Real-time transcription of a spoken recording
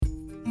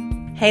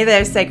Hey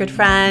there, sacred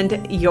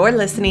friend. You're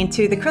listening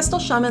to the Crystal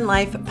Shaman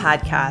Life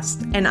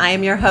podcast, and I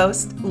am your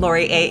host,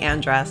 Lori A.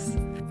 Andress.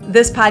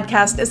 This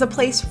podcast is a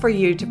place for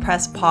you to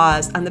press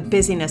pause on the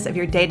busyness of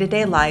your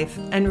day-to-day life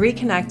and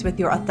reconnect with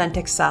your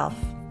authentic self.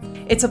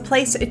 It's a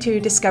place to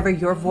discover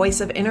your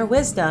voice of inner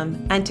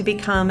wisdom and to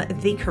become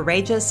the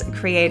courageous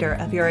creator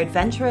of your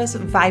adventurous,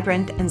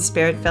 vibrant, and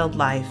spirit-filled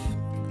life.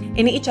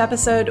 In each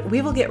episode,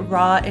 we will get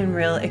raw and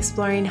real,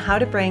 exploring how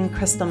to bring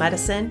crystal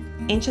medicine,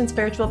 ancient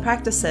spiritual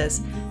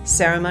practices,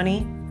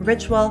 ceremony,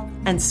 ritual,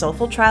 and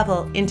soulful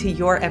travel into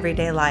your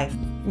everyday life.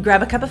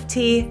 Grab a cup of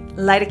tea,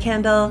 light a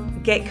candle,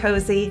 get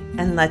cozy,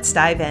 and let's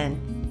dive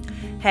in.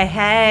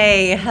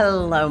 Hey,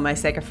 hello, my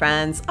sacred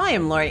friends. I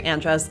am Lori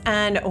Andress,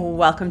 and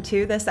welcome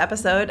to this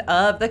episode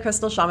of the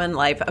Crystal Shaman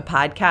Life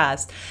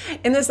podcast.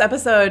 In this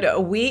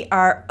episode, we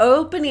are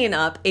opening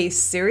up a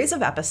series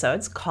of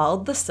episodes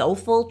called the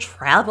Soulful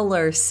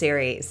Traveler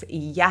series.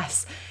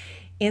 Yes,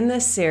 in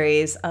this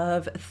series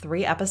of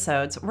 3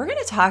 episodes, we're going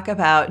to talk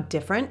about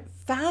different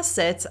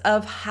facets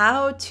of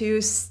how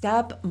to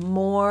step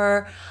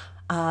more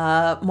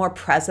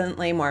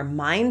presently, more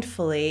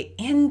mindfully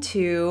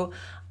into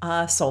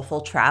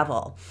soulful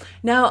travel.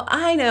 Now,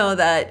 I know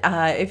that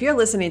if you're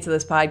listening to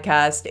this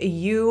podcast,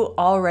 you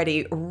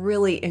already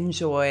really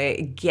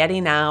enjoy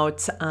getting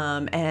out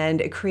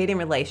and creating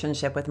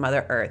relationship with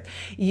Mother Earth.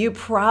 You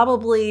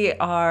probably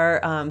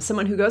are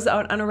someone who goes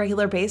out on a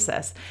regular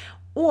basis.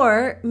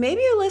 Or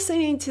maybe you're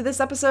listening to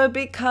this episode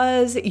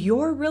because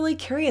you're really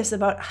curious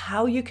about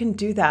how you can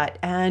do that,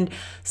 and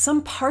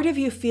some part of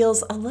you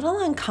feels a little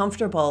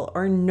uncomfortable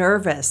or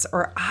nervous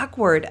or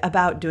awkward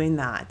about doing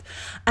that.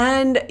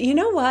 And you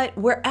know what?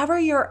 Wherever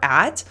you're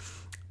at,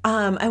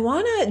 I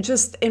want to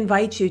just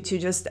invite you to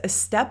just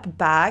step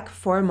back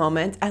for a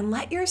moment and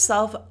let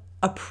yourself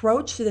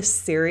approach this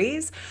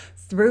series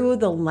through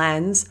the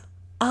lens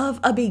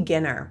of a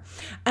beginner.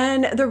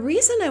 And the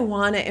reason I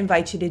want to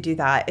invite you to do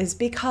that is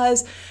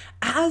because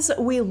as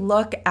we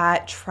look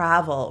at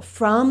travel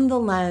from the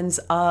lens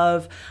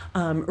of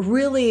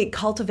really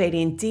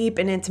cultivating deep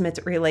and intimate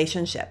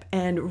relationship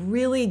and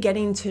really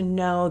getting to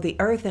know the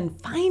earth and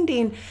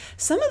finding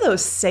some of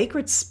those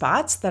sacred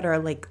spots that are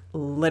like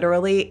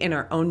literally in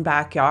our own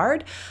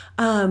backyard,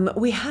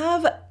 we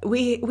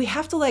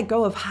have to let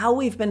go of how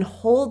we've been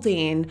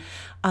holding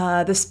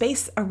the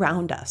space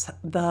around us,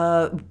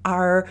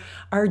 our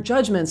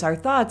judgments, our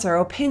thoughts, our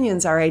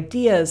opinions, our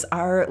ideas,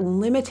 our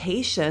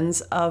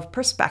limitations of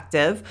perspective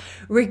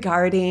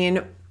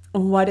regarding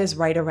what is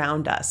right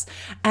around us.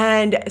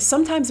 And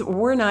sometimes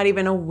we're not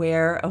even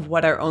aware of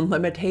what our own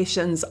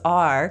limitations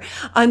are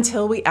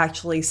until we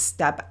actually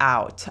step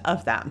out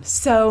of them.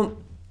 So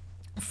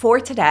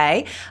for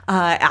today,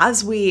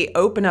 as we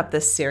open up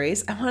this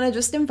series, I want to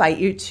just invite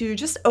you to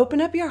just open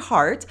up your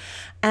heart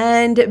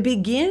and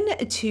begin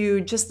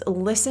to just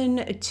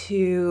listen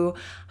to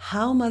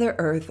how Mother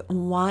Earth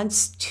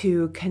wants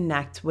to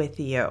connect with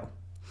you.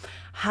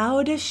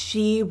 How does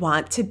she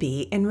want to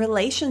be in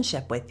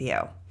relationship with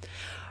you?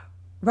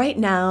 Right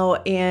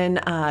now in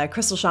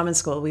Crystal Shaman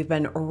School, we've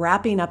been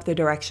wrapping up the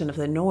direction of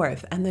the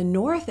North, and the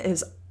North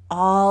is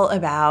all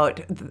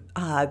about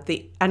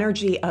the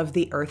energy of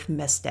the earth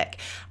mystic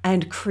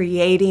and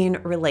creating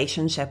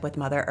relationship with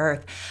Mother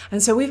Earth.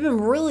 And so we've been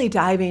really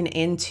diving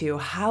into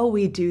how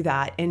we do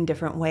that in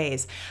different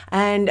ways.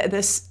 And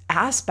this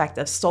aspect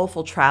of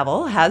soulful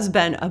travel has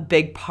been a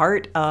big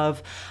part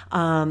of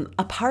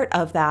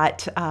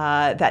that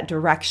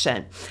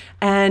direction.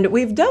 And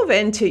we've dove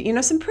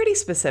into, some pretty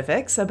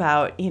specifics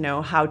about,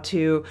 how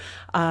to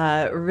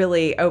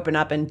really open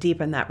up and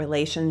deepen that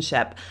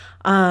relationship.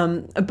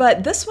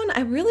 But this one,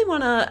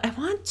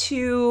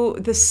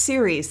 the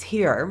series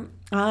here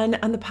on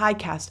the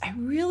podcast, I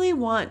really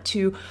want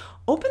to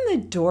open the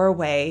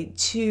doorway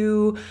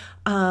to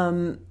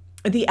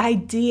the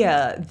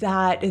idea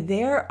that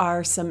there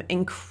are some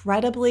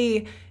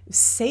incredibly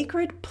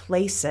sacred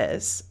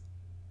places.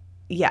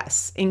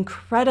 Yes,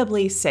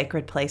 incredibly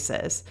sacred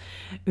places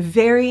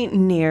very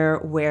near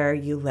where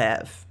you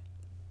live.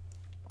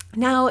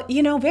 Now,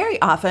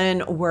 very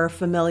often we're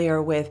familiar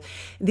with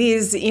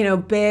these,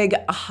 big,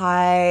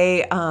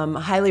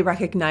 highly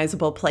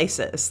recognizable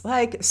places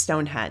like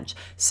Stonehenge,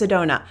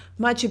 Sedona,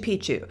 Machu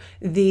Picchu,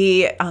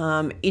 the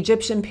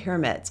Egyptian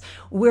pyramids.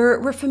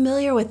 We're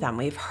familiar with them.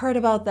 We've heard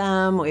about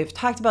them. We've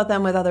talked about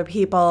them with other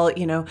people,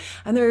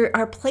 and there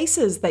are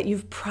places that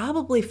you've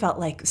probably felt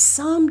like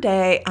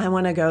someday I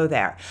want to go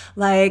there.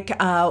 Like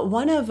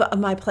one of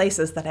my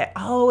places that I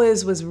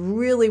always was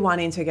really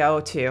wanting to go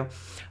to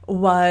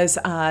was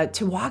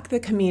to walk the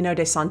Camino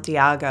de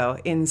Santiago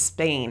in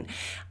Spain.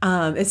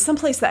 It's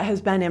someplace that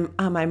has been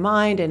on my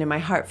mind and in my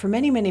heart for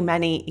many, many,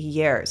 many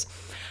years.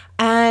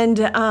 And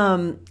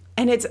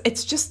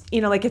it's just,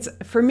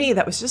 for me,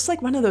 that was just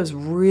like one of those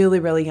really,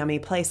 really yummy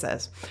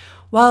places.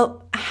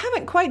 Well, I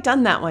haven't quite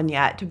done that one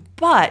yet,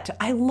 but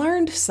I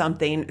learned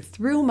something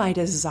through my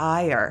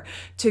desire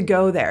to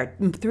go there,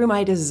 through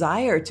my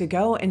desire to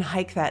go and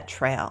hike that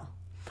trail.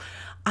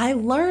 I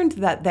learned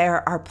that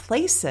there are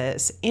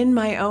places in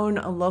my own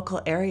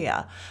local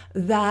area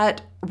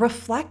that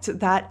reflect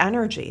that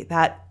energy,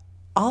 that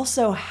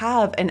also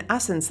have an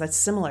essence that's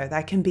similar,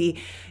 that can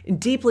be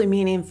deeply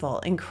meaningful,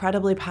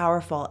 incredibly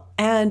powerful,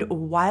 and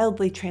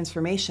wildly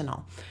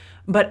transformational.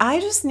 But I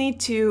just need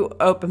to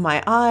open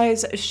my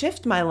eyes,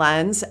 shift my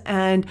lens,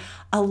 and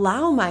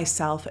allow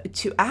myself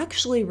to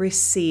actually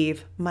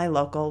receive my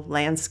local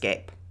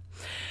landscape.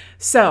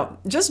 So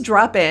just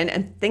drop in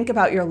and think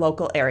about your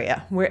local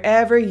area,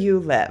 wherever you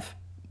live.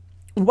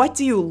 What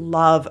do you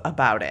love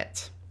about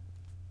it?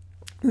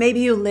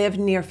 Maybe you live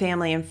near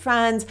family and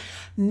friends.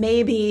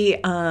 Maybe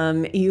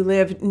you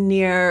live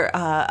near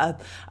a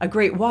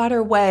great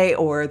waterway,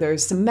 or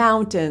there's some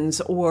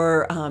mountains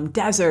or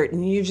desert,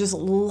 and you just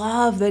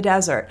love the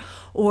desert.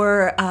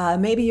 Or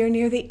maybe you're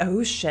near the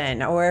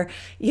ocean, or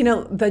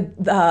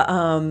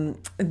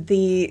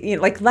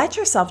like let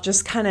yourself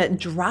just kind of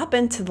drop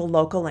into the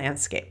local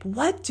landscape.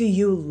 What do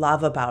you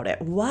love about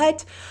it?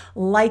 What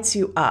lights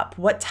you up?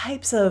 What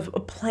types of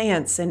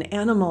plants and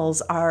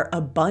animals are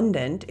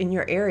abundant in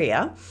your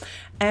area?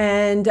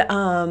 And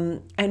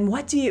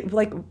what do you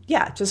like?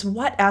 Yeah, just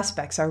what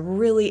aspects are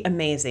really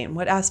amazing?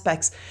 What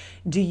aspects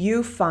do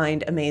you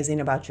find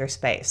amazing about your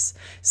space?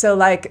 So,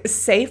 like,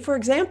 say for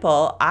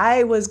example,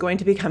 I was going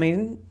to be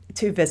coming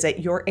to visit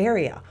your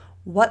area.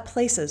 What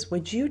places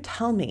would you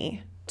tell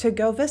me to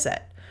go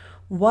visit?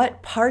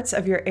 What parts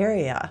of your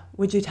area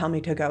would you tell me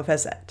to go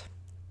visit?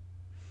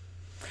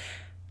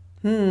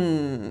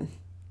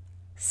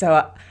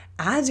 So,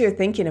 as you're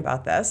thinking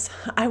about this,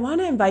 I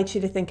want to invite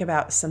you to think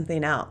about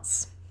something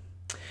else.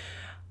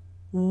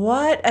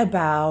 What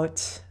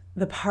about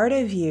the part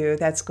of you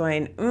that's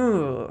going,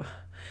 ooh,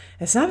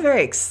 it's not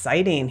very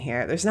exciting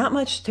here. There's not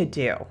much to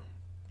do.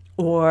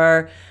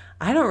 Or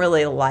I don't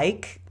really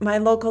like my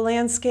local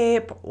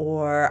landscape,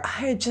 or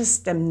I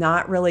just am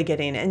not really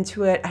getting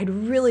into it. I'd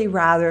really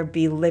rather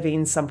be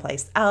living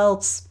someplace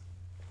else.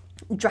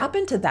 Drop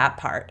into that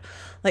part.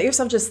 Let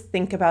yourself just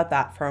think about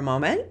that for a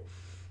moment.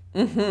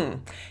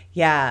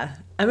 Yeah,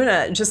 I'm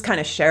gonna just kind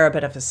of share a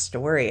bit of a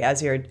story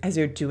as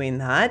you're doing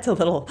that. A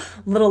little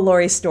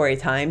Lori story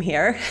time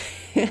here.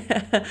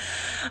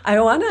 I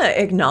want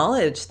to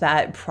acknowledge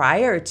that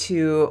prior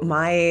to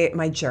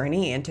my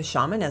journey into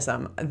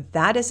shamanism,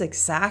 that is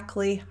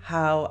exactly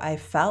how I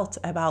felt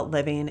about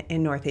living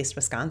in Northeast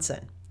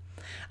Wisconsin.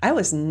 I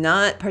was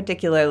not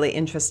particularly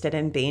interested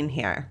in being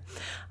here.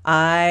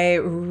 I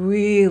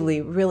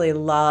really, really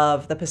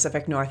love the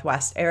Pacific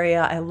Northwest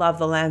area. I love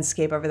the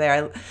landscape over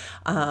there.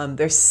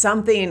 There's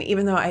something,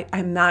 even though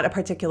I'm not a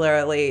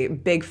particularly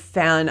big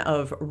fan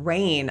of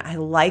rain, I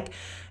like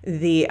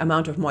the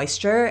amount of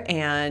moisture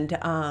and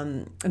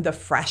the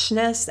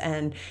freshness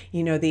and,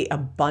 the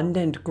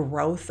abundant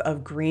growth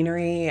of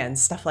greenery and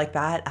stuff like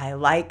that. I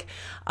like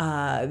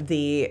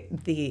the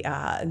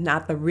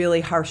not the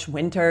really harsh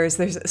winters.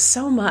 There's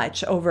so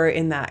much over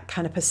in that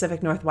kind of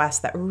Pacific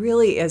Northwest that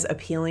really is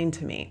appealing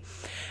to me.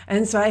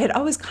 And so I had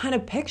always kind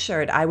of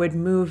pictured I would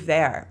move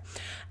there.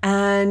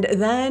 And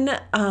then,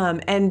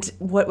 and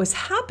what was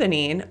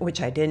happening,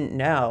 which I didn't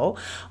know,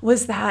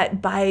 was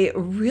that by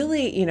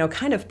really,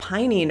 kind of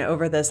pining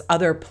over this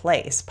other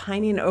place,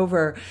 pining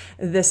over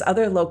this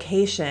other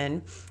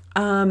location,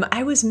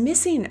 I was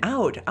missing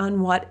out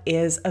on what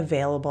is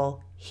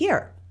available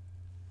here.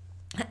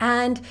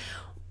 And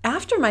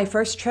after my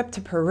first trip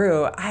to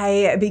Peru,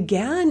 I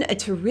began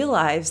to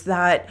realize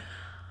that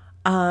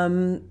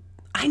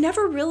I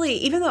never really,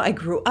 even though I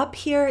grew up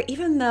here,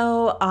 even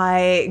though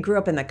I grew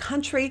up in the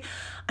country,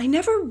 I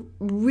never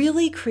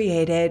really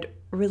created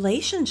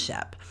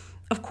relationship.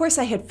 Of course,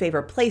 I had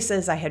favorite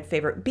places, I had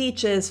favorite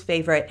beaches,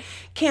 favorite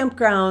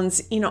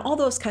campgrounds, all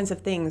those kinds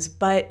of things,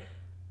 but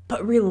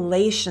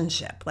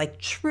relationship, like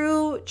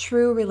true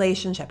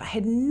relationship, I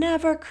had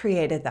never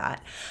created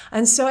that.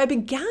 And so I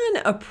began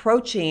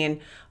approaching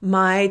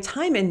my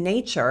time in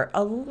nature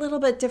a little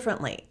bit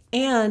differently.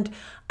 And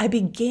I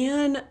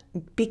began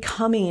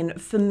becoming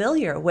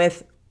familiar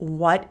with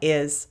what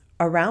is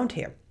around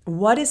here.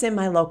 What is in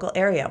my local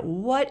area?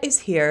 What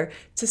is here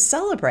to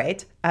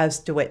celebrate, as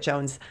DeWitt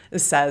Jones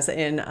says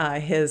in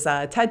his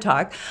TED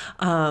Talk,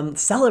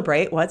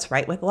 celebrate what's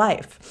right with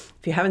life.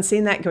 If you haven't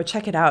seen that, go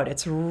check it out.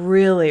 It's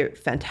really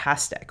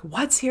fantastic.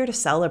 What's here to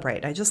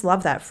celebrate? I just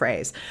love that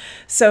phrase.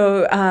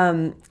 So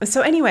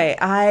anyway,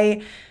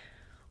 I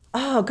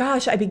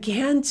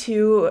began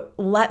to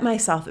let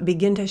myself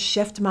begin to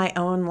shift my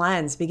own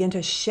lens, begin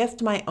to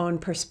shift my own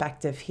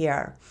perspective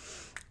here.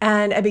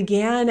 And I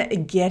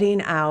began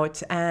getting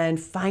out and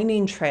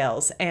finding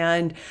trails.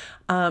 And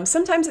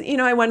sometimes,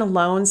 I went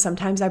alone.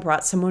 Sometimes I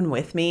brought someone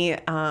with me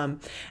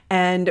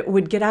and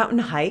would get out and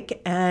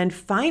hike and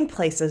find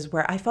places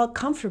where I felt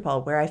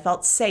comfortable, where I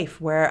felt safe,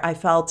 where I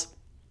felt,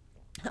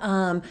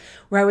 where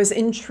I was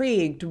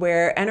intrigued,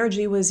 where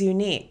energy was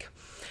unique.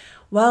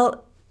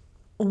 Well,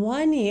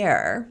 one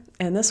year,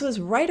 and this was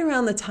right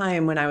around the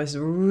time when I was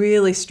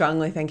really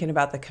strongly thinking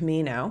about the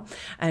Camino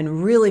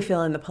and really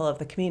feeling the pull of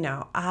the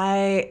Camino.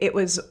 It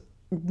was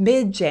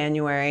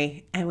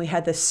mid-January, and we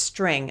had this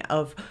string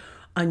of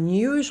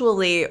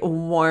unusually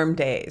warm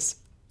days.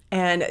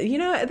 And,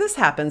 this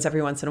happens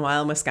every once in a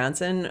while in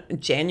Wisconsin.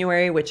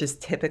 January, which is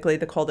typically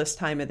the coldest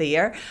time of the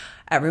year,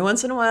 every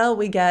once in a while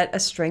we get a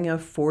string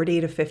of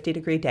 40 to 50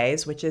 degree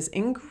days, which is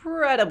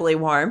incredibly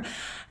warm.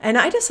 And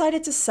I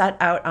decided to set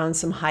out on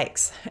some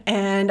hikes,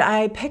 and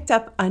I picked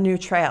up a new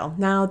trail.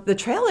 Now, the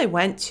trail I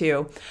went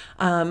to,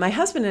 my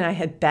husband and I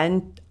had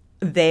been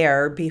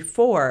there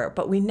before,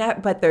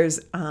 but there's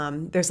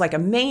like a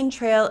main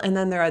trail, and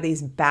then there are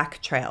these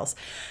back trails,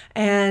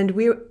 and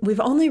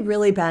we've only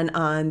really been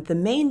on the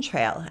main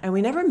trail, and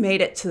we never made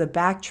it to the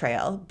back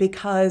trail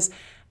because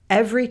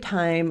every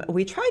time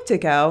we tried to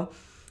go,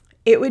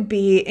 it would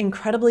be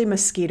incredibly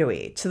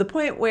mosquito-y to the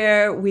point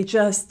where we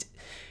just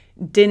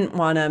didn't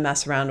want to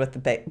mess around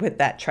with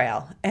that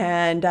trail.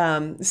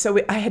 And so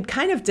I had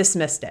kind of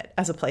dismissed it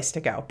as a place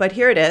to go. But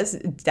here it is,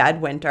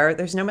 dead winter,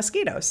 there's no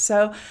mosquitoes.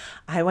 So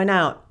I went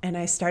out and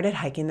I started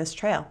hiking this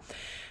trail.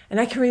 And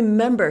I can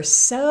remember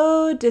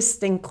so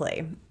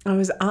distinctly, I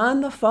was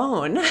on the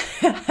phone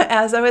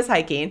as I was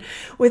hiking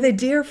with a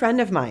dear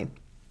friend of mine.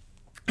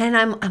 And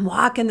I'm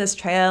walking this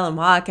trail and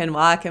walking.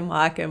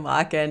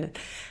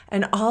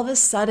 And all of a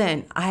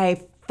sudden,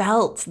 I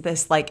felt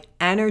this like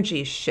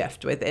energy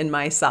shift within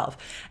myself.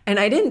 And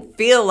I didn't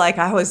feel like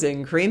I was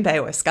in Green Bay,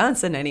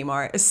 Wisconsin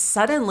anymore.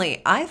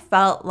 Suddenly, I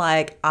felt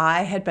like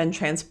I had been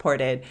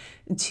transported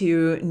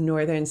to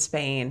northern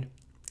Spain,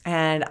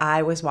 and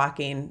I was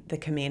walking the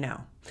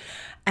Camino.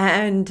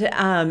 And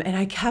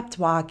I kept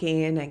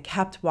walking and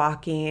kept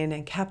walking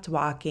and kept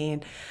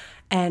walking.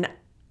 And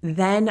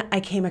then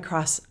I came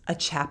across a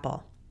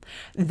chapel.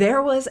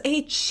 There was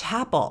a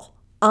chapel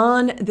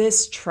on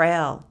this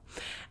trail.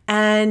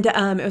 And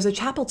it was a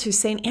chapel to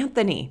St.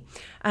 Anthony.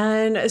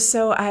 And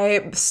so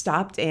I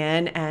stopped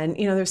in, and,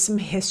 there's some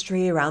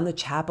history around the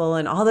chapel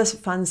and all this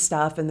fun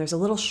stuff. And there's a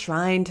little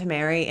shrine to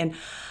Mary. And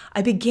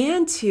I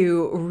began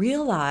to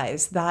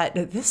realize that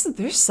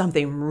there's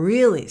something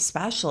really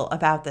special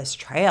about this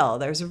trail.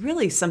 There's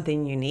really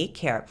something unique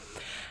here.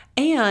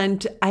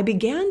 And I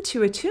began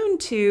to attune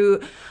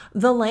to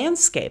the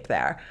landscape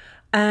there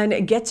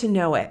and get to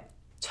know it.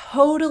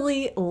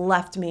 Totally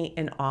left me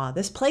in awe.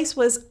 This place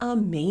was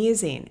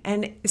amazing.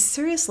 And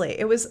seriously,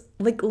 it was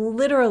like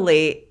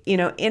literally,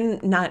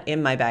 not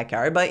in my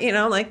backyard, but,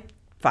 like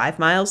 5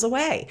 miles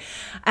away,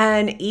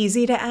 and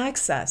easy to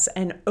access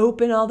and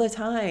open all the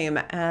time,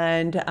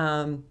 and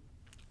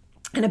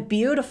a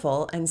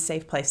beautiful and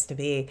safe place to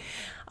be.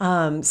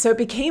 So it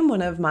became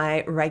one of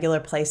my regular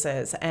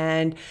places,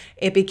 and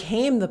it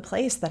became the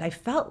place that I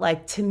felt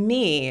like, to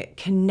me,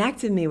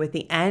 connected me with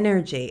the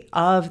energy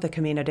of the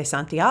Camino de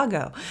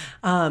Santiago.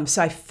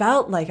 So I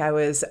felt like I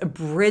was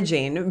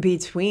bridging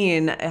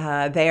between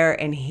there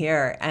and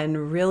here,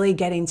 and really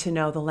getting to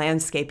know the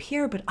landscape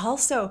here, but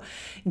also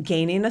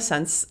gaining a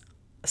sense,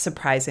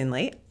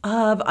 surprisingly,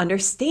 of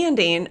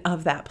understanding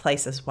of that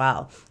place as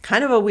well.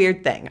 Kind of a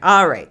weird thing.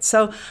 All right,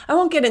 so I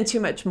won't get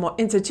into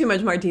too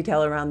much more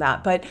detail around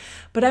that, but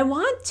I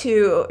wanted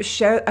to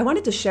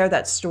share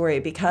that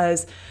story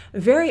because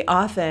very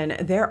often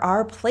there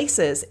are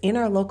places in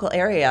our local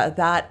area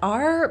that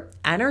are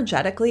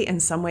energetically, in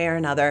some way or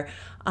another,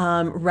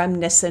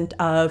 reminiscent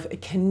of,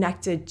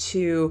 connected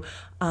to,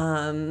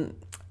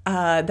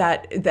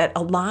 that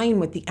align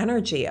with the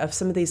energy of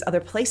some of these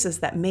other places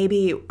that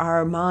maybe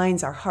our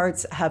minds, our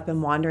hearts have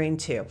been wandering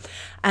to.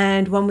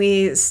 And when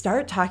we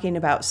start talking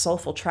about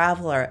soulful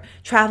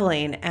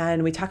traveling,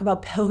 and we talk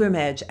about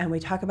pilgrimage, and we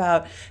talk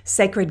about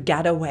sacred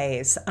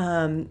getaways,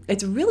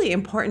 it's really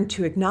important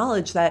to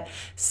acknowledge that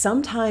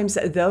sometimes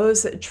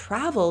those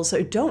travels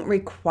don't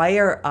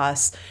require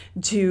us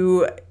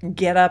to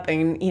get up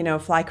and,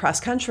 fly cross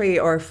country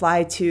or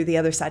fly to the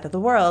other side of the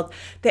world.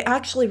 They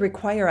actually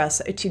require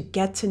us to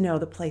get to know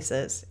the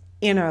places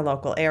in our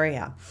local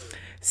area.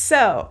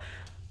 So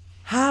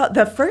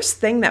the first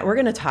thing that we're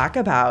going to talk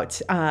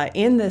about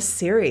in this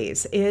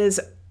series is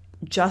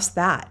just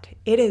that.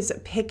 It is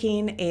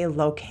picking a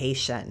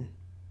location.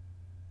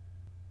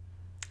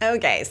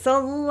 Okay,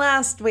 so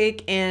last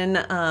week in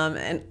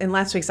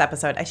last week's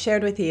episode, I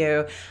shared with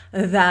you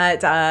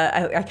that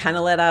I kind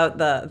of let out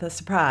the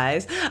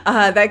surprise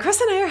that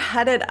Chris and I are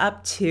headed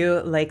up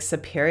to Lake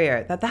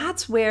Superior.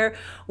 That's where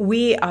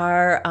we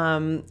are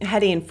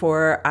heading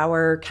for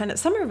our kind of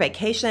summer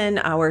vacation,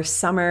 our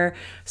summer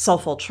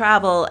soulful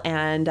travel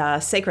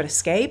and sacred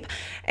escape.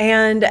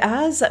 And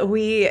as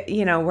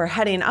we're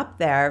heading up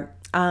there,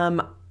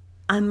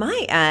 on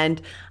my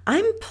end,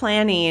 I'm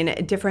planning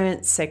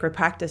different sacred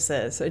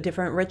practices,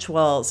 different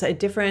rituals,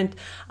 different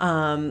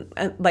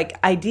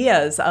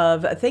ideas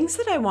of things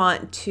that I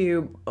want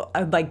to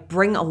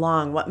bring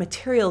along. What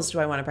materials do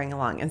I want to bring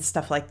along and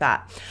stuff like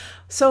that.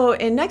 So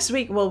in next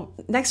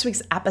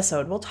week's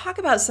episode, we'll talk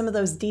about some of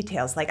those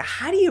details, like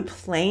how do you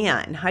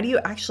plan? How do you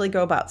actually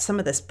go about some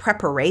of this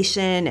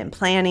preparation and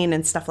planning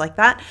and stuff like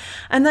that?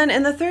 And then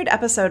in the third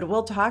episode,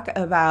 we'll talk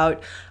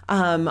about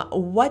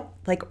what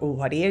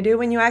do you do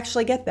when you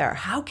actually get there?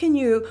 How can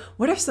you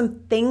what are some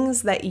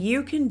things that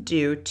you can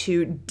do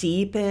to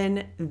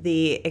deepen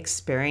the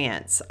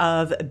experience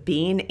of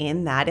being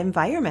in that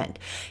environment?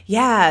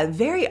 Yeah,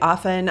 very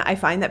often I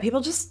find that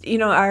people just,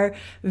 are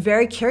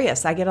very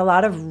curious. I get a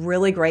lot of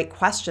really great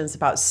questions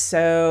about,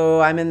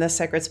 so I'm in this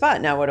sacred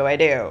spot. Now, what do I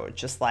do?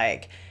 Just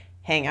like,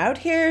 hang out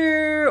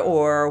here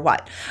or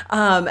what?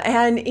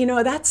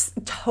 That's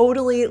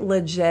totally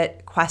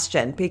legit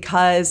question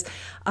because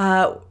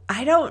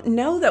I don't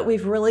know that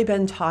we've really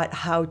been taught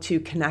how to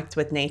connect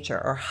with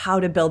nature or how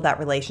to build that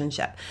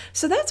relationship.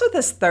 So that's what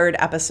this third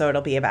episode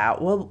will be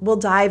about. We'll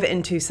dive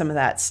into some of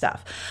that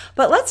stuff.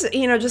 But let's,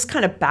 just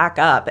kind of back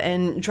up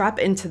and drop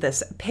into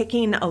this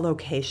picking a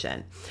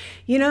location.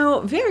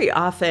 Very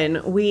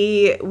often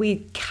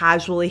we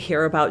casually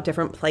hear about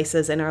different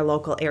places in our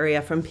local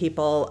area from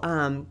people.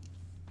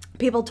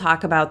 People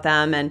talk about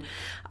them and,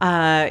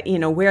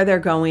 where they're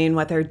going,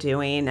 what they're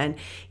doing. And,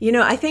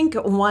 I think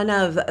one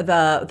of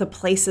the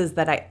places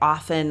that I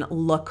often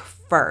look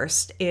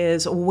first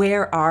is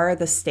where are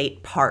the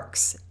state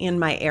parks in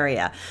my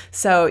area?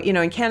 So,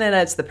 in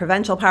Canada, it's the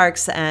provincial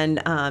parks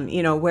and,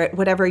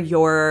 whatever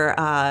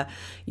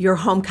your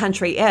home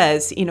country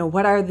is,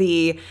 what are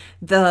the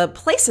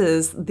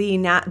places,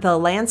 the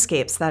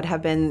landscapes that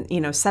have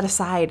been, set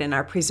aside and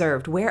are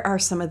preserved? Where are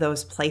some of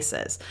those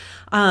places?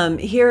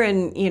 Here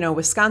in,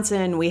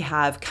 Wisconsin, we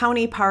have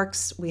county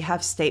parks, we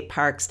have state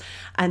parks,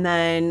 and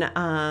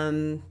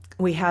then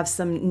we have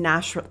some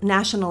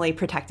nationally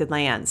protected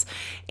lands.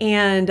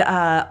 And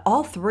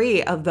all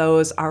three of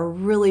those are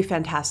really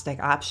fantastic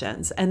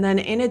options. And then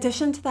in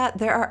addition to that,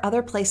 there are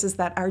other places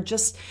that are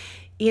just,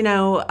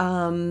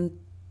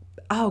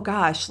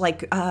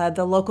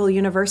 the local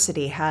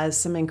university has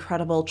some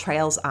incredible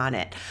trails on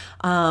it.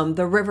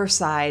 The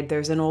Riverside,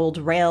 there's an old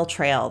rail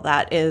trail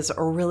that is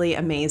really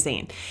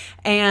amazing.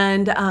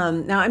 And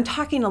now I'm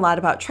talking a lot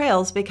about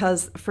trails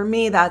because for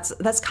me,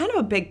 that's kind of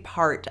a big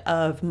part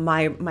of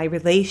my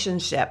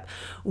relationship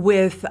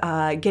with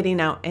getting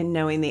out and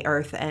knowing the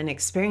earth and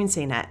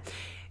experiencing it.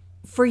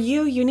 For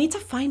you, you need to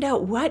find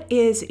out what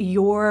is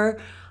your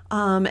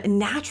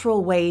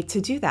natural way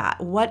to do that.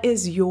 What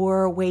is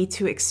your way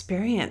to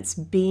experience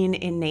being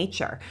in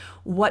nature?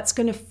 What's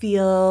going to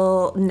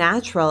feel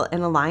natural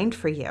and aligned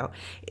for you?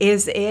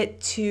 Is it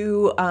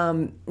to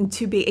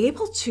be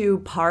able to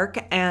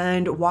park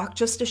and walk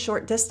just a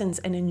short distance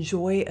and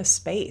enjoy a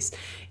space?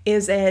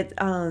 Is it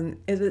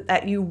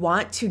that you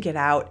want to get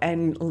out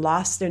and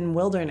lost in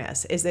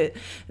wilderness? Is it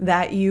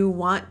that you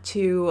want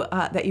to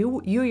that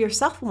you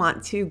yourself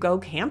want to go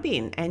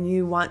camping and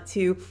you want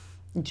to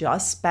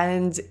just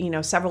spend,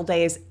 several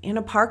days in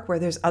a park where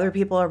there's other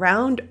people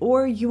around,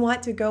 or you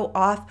want to go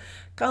off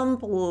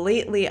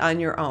completely on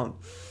your own?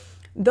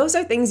 Those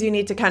are things you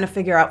need to kind of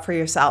figure out for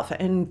yourself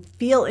and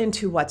feel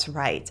into what's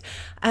right.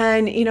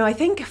 And, I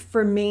think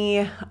for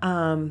me,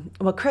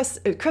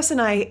 Chris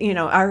and I,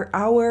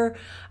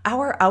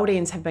 our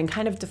outings have been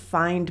kind of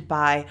defined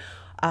by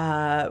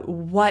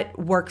what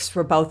works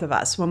for both of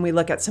us when we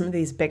look at some of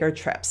these bigger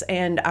trips.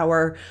 And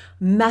our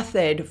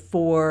method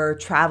for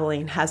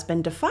traveling has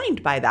been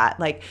defined by that.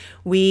 Like,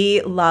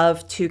 we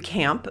love to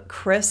camp.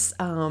 Chris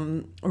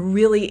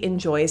really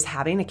enjoys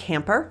having a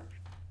camper.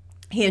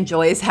 He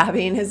enjoys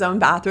having his own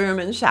bathroom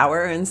and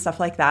shower and stuff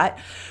like that.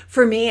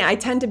 For me, I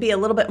tend to be a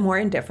little bit more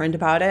indifferent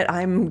about it.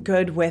 I'm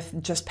good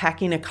with just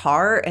packing a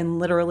car and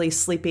literally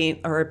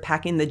sleeping, or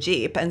packing the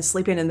Jeep and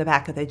sleeping in the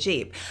back of the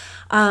Jeep.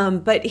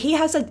 But he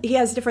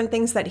has different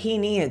things that he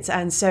needs.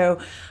 And so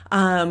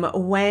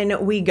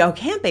when we go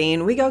camping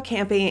and we go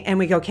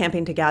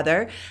camping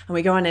together and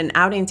we go on an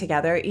outing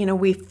together,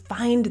 we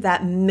find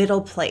that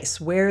middle place.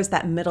 Where is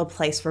that middle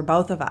place for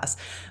both of us?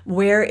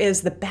 Where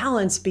is the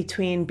balance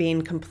between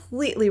being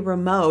completely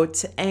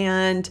remote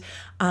and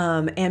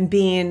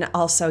being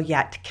also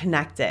yet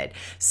connected?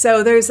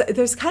 So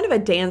there's kind of a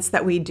dance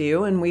that we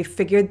do, and we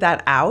figured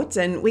that out,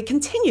 and we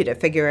continue to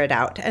figure it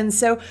out. And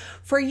so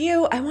for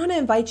you, I want to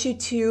invite you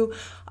to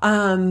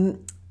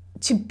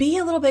be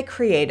a little bit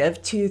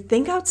creative, to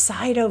think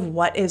outside of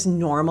what is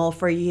normal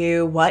for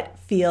you, what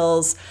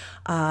feels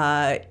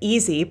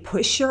easy.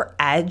 Push your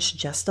edge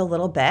just a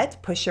little bit,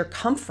 push your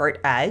comfort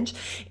edge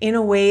in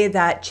a way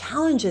that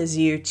challenges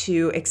you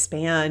to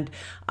expand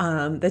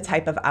the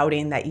type of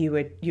outing that you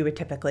would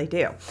typically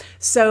do.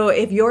 So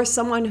if you're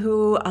someone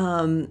who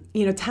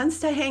tends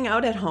to hang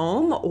out at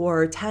home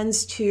or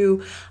tends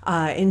to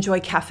enjoy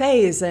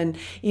cafes and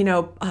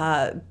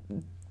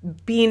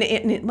being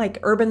in like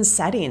urban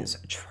settings,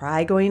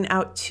 try going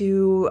out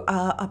to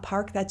a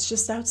park that's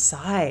just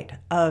outside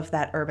of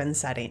that urban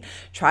setting.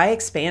 Try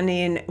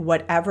expanding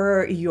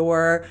whatever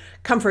your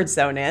comfort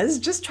zone is.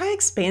 Just try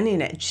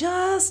expanding it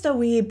just a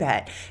wee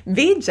bit.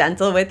 Be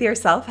gentle with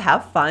yourself,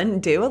 have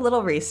fun, do a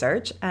little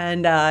research,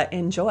 and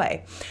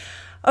enjoy.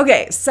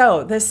 Okay,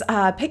 so this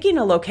picking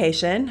a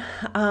location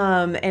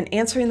and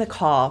answering the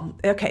call.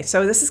 Okay,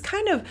 so this is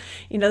kind of,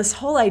 this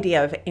whole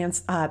idea of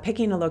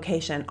picking a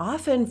location.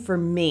 Often for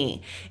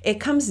me, it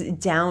comes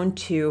down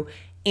to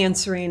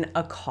answering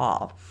a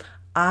call.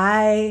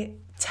 I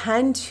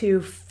tend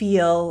to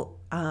feel,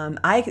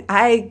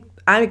 I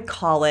I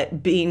call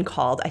it being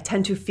called. I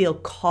tend to feel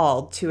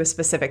called to a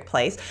specific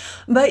place,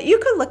 but you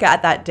could look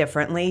at that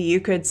differently. You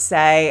could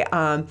say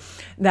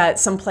that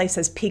some place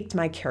has piqued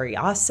my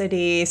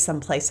curiosity, some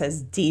place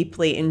has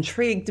deeply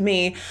intrigued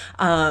me.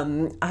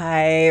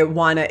 I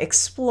want to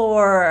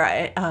explore.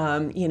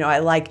 I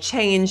like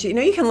change.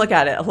 You can look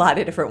at it a lot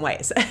of different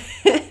ways.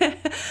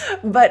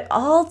 But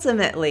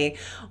ultimately,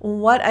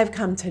 what I've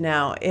come to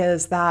know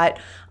is that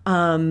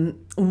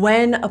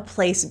when a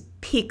place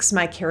piques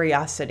my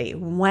curiosity,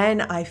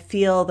 when I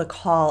feel the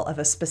call of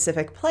a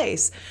specific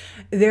place,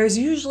 there's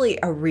usually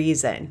a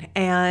reason.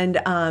 And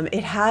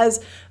it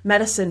has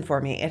medicine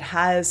for me. It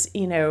has,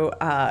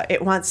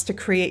 it wants to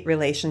create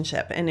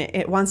relationship, and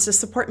it wants to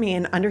support me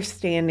in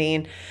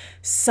understanding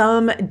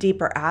some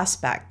deeper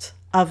aspect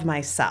of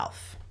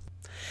myself.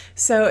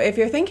 So if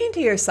you're thinking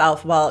to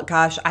yourself, well,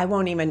 gosh, I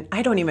don't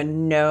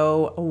even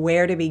know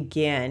where to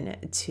begin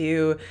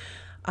to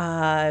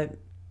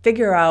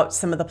figure out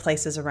some of the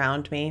places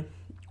around me,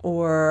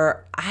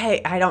 or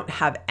I don't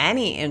have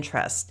any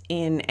interest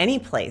in any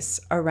place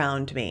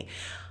around me.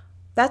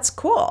 That's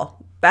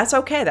cool. That's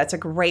okay. That's a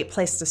great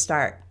place to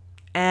start.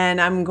 And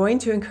I'm going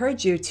to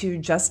encourage you to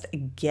just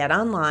get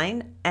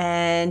online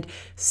and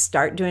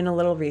start doing a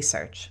little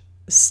research.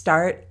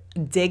 Start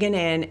digging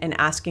in and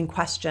asking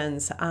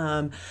questions.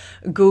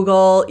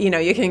 Google,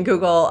 you can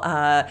Google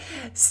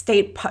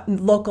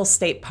local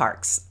state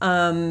parks,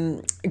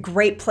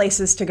 great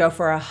places to go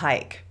for a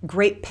hike,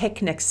 great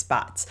picnic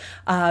spots,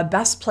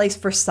 best place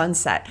for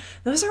sunset.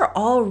 Those are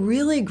all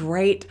really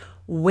great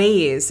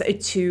ways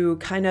to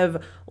kind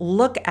of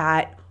look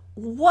at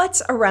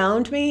what's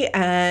around me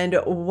and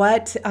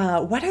what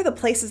are the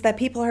places that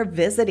people are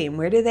visiting?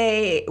 Where do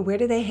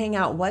they hang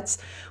out?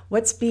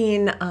 What's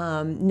being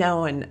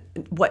known?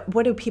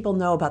 What do people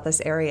know about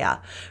this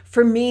area?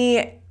 For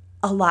me,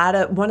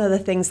 one of the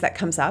things that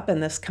comes up,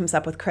 and this comes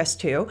up with Chris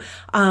too,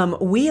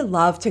 we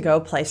love to go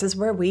places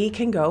where we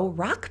can go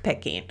rock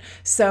picking.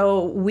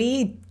 So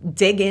we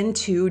dig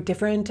into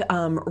different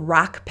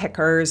rock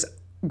pickers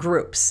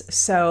groups.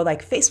 So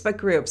like Facebook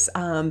groups,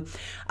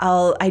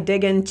 I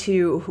dig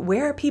into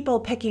where are people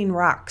picking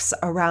rocks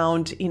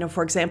around,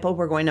 for example,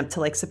 we're going up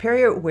to Lake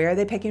Superior. Where are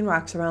they picking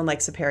rocks around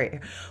Lake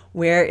Superior?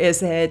 Where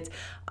is it?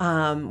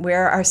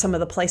 Where are some of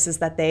the places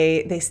that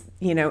they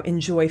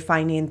enjoy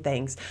finding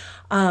things?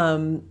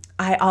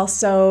 I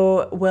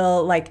also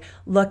will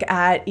look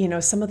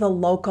at, some of the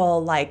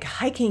local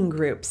hiking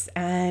groups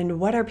and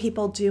what are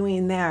people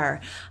doing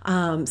there.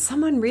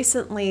 Someone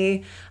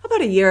recently,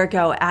 about a year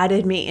ago,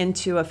 added me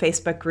into a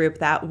Facebook group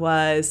that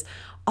was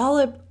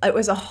it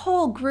was a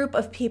whole group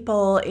of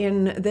people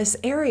in this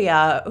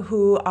area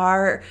who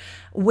are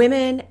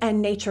women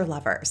and nature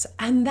lovers.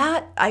 And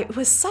it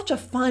was such a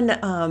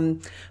fun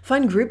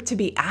group to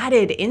be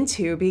added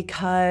into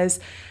because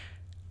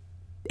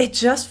it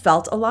just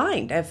felt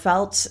aligned. It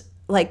felt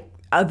like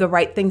the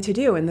right thing to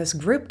do. And this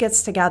group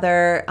gets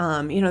together,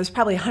 there's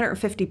probably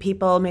 150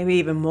 people, maybe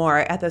even more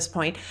at this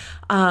point,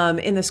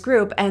 in this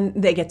group. And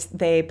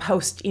they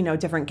post,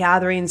 different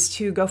gatherings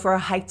to go for a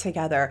hike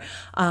together,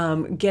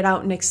 get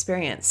out and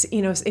experience.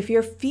 If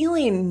you're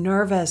feeling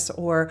nervous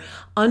or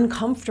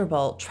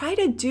uncomfortable, try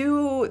to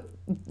do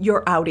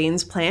your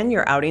outings, plan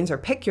your outings, or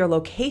pick your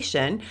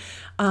location,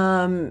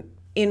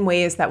 in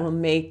ways that will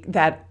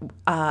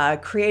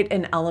create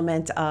an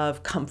element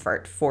of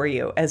comfort for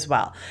you as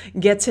well.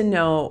 Get to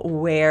know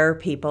where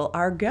people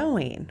are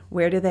going.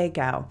 Where do they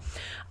go?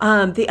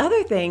 The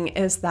other thing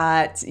is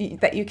that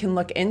you can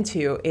look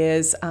into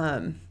is,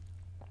 and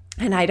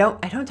I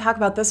don't talk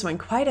about this one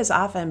quite as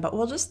often, but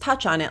we'll just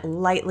touch on it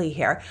lightly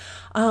here.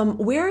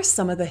 Where are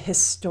some of the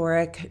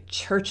historic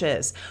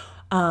churches?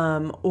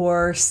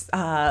 Or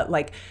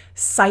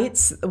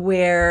sites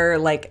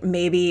where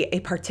maybe a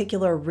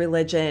particular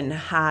religion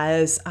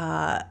has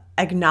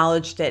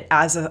acknowledged it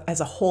as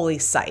a holy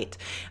site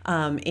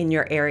in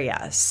your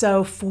area.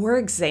 So, for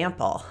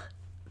example,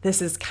 this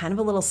is kind of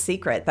a little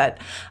secret that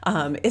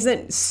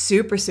isn't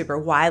super, super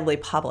widely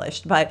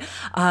published, but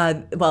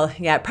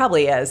it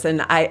probably is,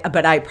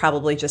 but I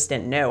probably just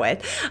didn't know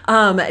it.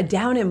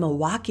 Down in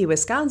Milwaukee,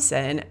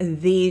 Wisconsin,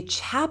 the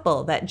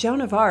chapel that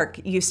Joan of Arc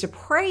used to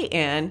pray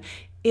in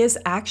is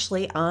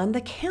actually on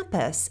the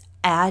campus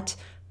at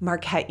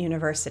Marquette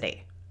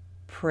University.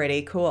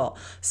 Pretty cool.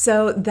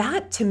 So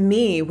that to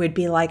me would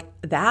be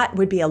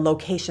a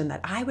location that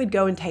I would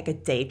go and take a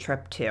day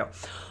trip to.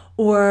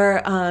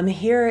 Or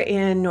here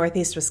in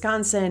Northeast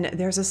Wisconsin,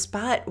 there's a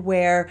spot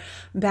where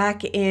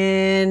back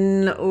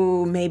in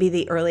maybe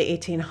the early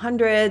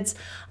 1800s,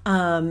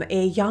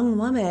 a young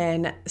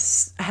woman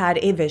had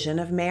a vision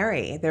of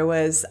Mary. There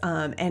was,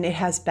 and it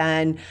has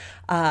been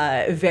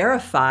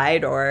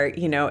verified or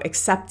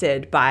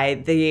accepted by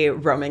the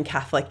Roman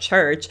Catholic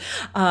Church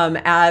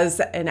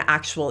as an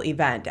actual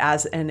event,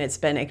 and it's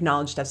been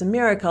acknowledged as a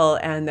miracle.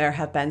 And there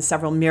have been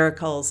several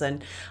miracles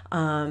and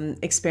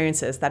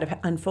experiences that have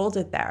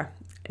unfolded there.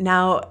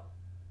 Now,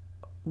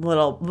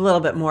 little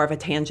bit more of a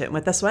tangent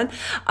with this one.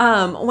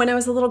 When I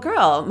was a little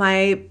girl,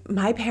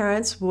 my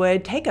parents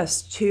would take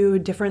us to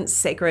different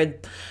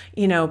sacred,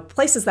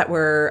 places that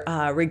were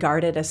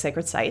regarded as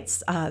sacred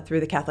sites through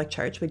the Catholic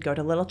Church. We'd go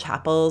to little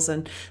chapels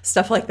and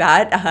stuff like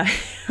that.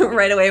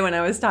 Right away when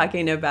I was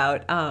talking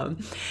about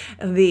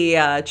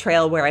the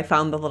trail where I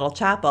found the little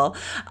chapel,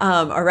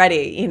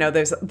 already,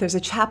 there's a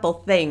chapel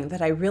thing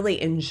that I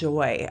really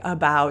enjoy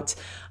about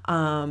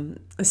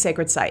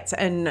sacred sites.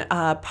 And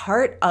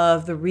part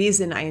of the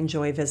reason I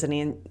enjoy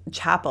visiting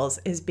chapels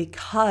is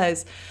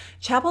because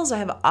chapels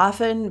have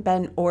often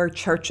been, or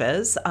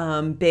churches,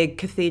 big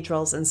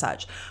cathedrals and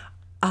such,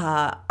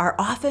 are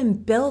often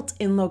built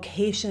in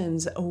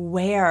locations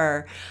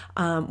where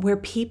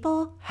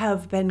people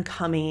have been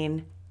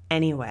coming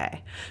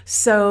anyway.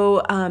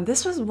 So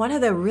this was one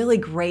of the really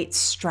great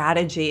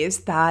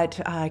strategies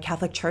that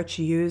Catholic Church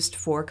used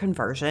for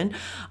conversion.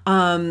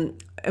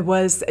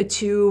 Was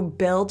to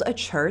build a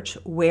church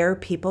where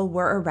people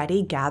were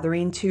already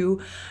gathering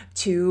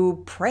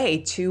to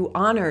pray, to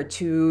honor,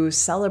 to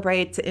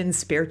celebrate in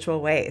spiritual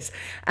ways.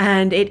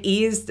 And it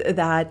eased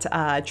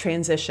that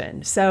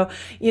transition. So,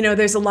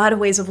 there's a lot of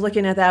ways of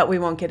looking at that. We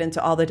won't get into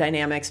all the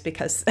dynamics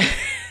because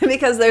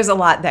because there's a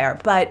lot there.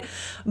 But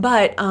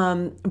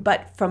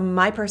from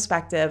my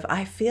perspective,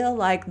 I feel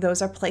like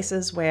those are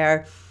places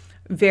where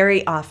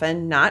very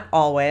often, not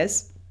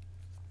always,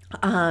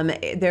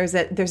 there's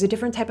a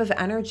different type of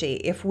energy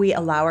if we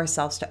allow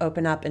ourselves to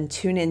open up and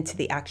tune into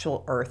the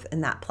actual earth in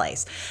that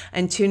place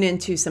and tune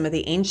into some of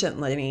the ancient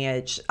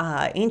lineage,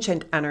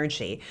 ancient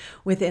energy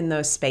within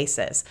those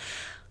spaces.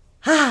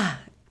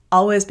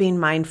 Always being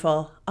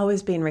mindful,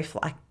 always being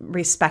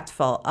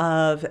respectful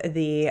of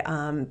the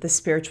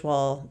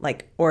spiritual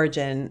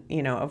origin,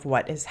 of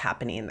what is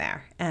happening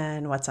there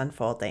and what's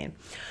unfolding.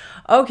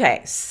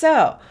 Okay,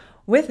 so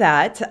with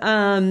that,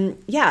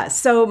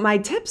 so my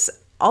tips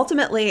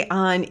ultimately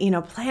on,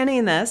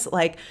 planning this,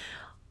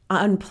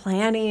 on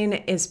planning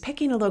is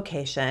picking a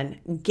location,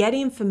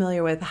 getting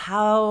familiar with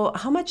how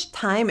much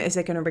time is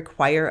it going to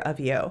require of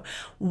you?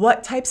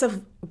 What type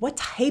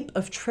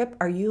of trip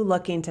are you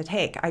looking to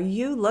take? Are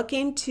you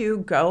looking to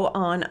go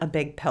on a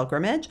big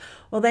pilgrimage?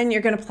 Well, then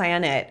you're going to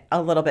plan it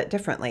a little bit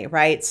differently,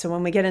 right? So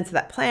when we get into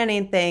that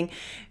planning thing,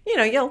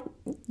 you'll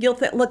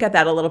look at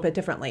that a little bit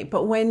differently.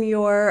 But when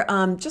you're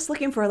just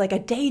looking for a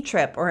day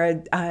trip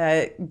or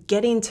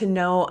getting to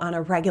know on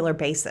a regular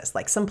basis,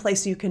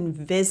 someplace you can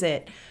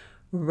visit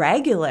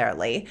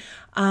regularly,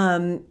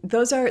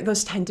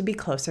 those tend to be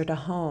closer to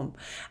home,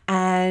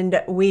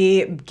 and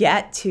we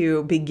get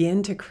to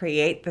begin to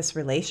create this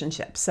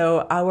relationship.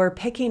 So our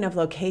picking of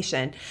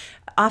location,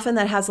 often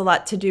that has a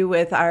lot to do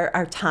with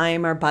our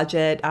time, our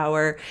budget,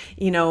 our,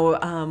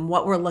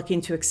 what we're looking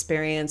to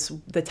experience,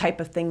 the type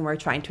of thing we're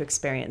trying to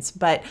experience.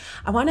 But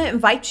I want to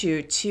invite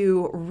you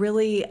to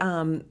really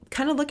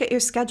kind of look at your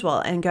schedule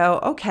and go,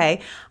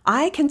 okay,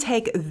 I can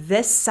take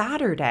this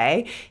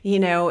Saturday,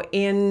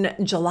 in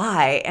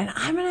July, and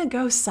I'm going to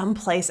go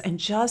someplace and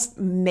just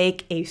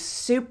make a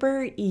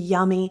super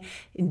yummy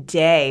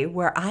day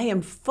where I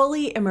am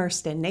fully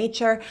immersed in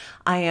nature.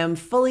 I am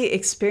fully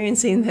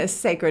experiencing this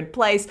sacred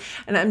place,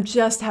 and I'm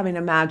just having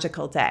a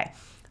magical day.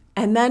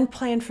 And then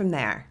plan from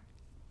there.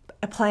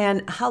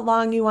 Plan how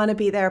long you want to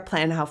be there,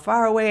 plan how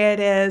far away it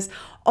is,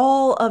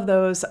 all of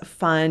those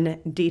fun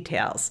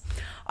details.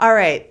 All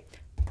right,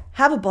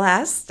 have a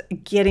blast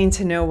getting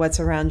to know what's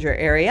around your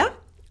area.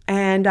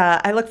 And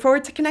I look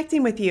forward to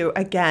connecting with you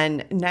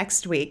again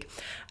next week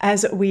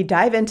as we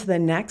dive into the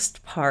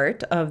next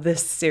part of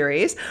this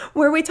series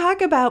where we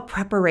talk about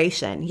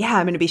preparation. Yeah,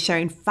 I'm going to be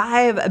sharing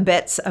 5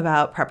 bits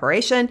about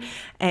preparation,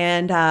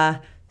 and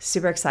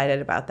super excited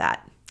about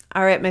that.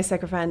 All right, my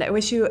sacred friend, I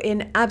wish you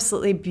an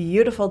absolutely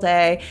beautiful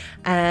day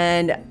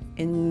and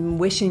in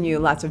wishing you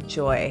lots of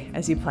joy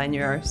as you plan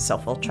your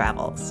soulful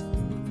travels.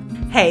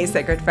 Hey,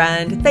 sacred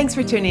friend, thanks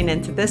for tuning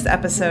into this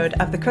episode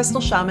of The Crystal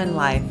Shaman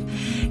Life.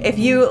 If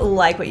you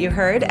like what you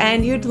heard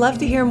and you'd love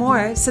to hear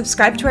more,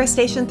 subscribe to our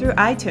station through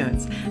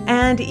iTunes.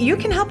 And you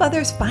can help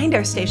others find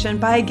our station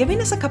by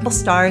giving us a couple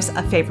stars,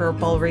 a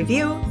favorable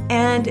review,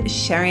 and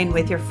sharing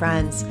with your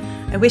friends.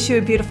 I wish you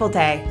a beautiful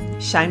day.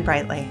 Shine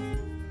brightly.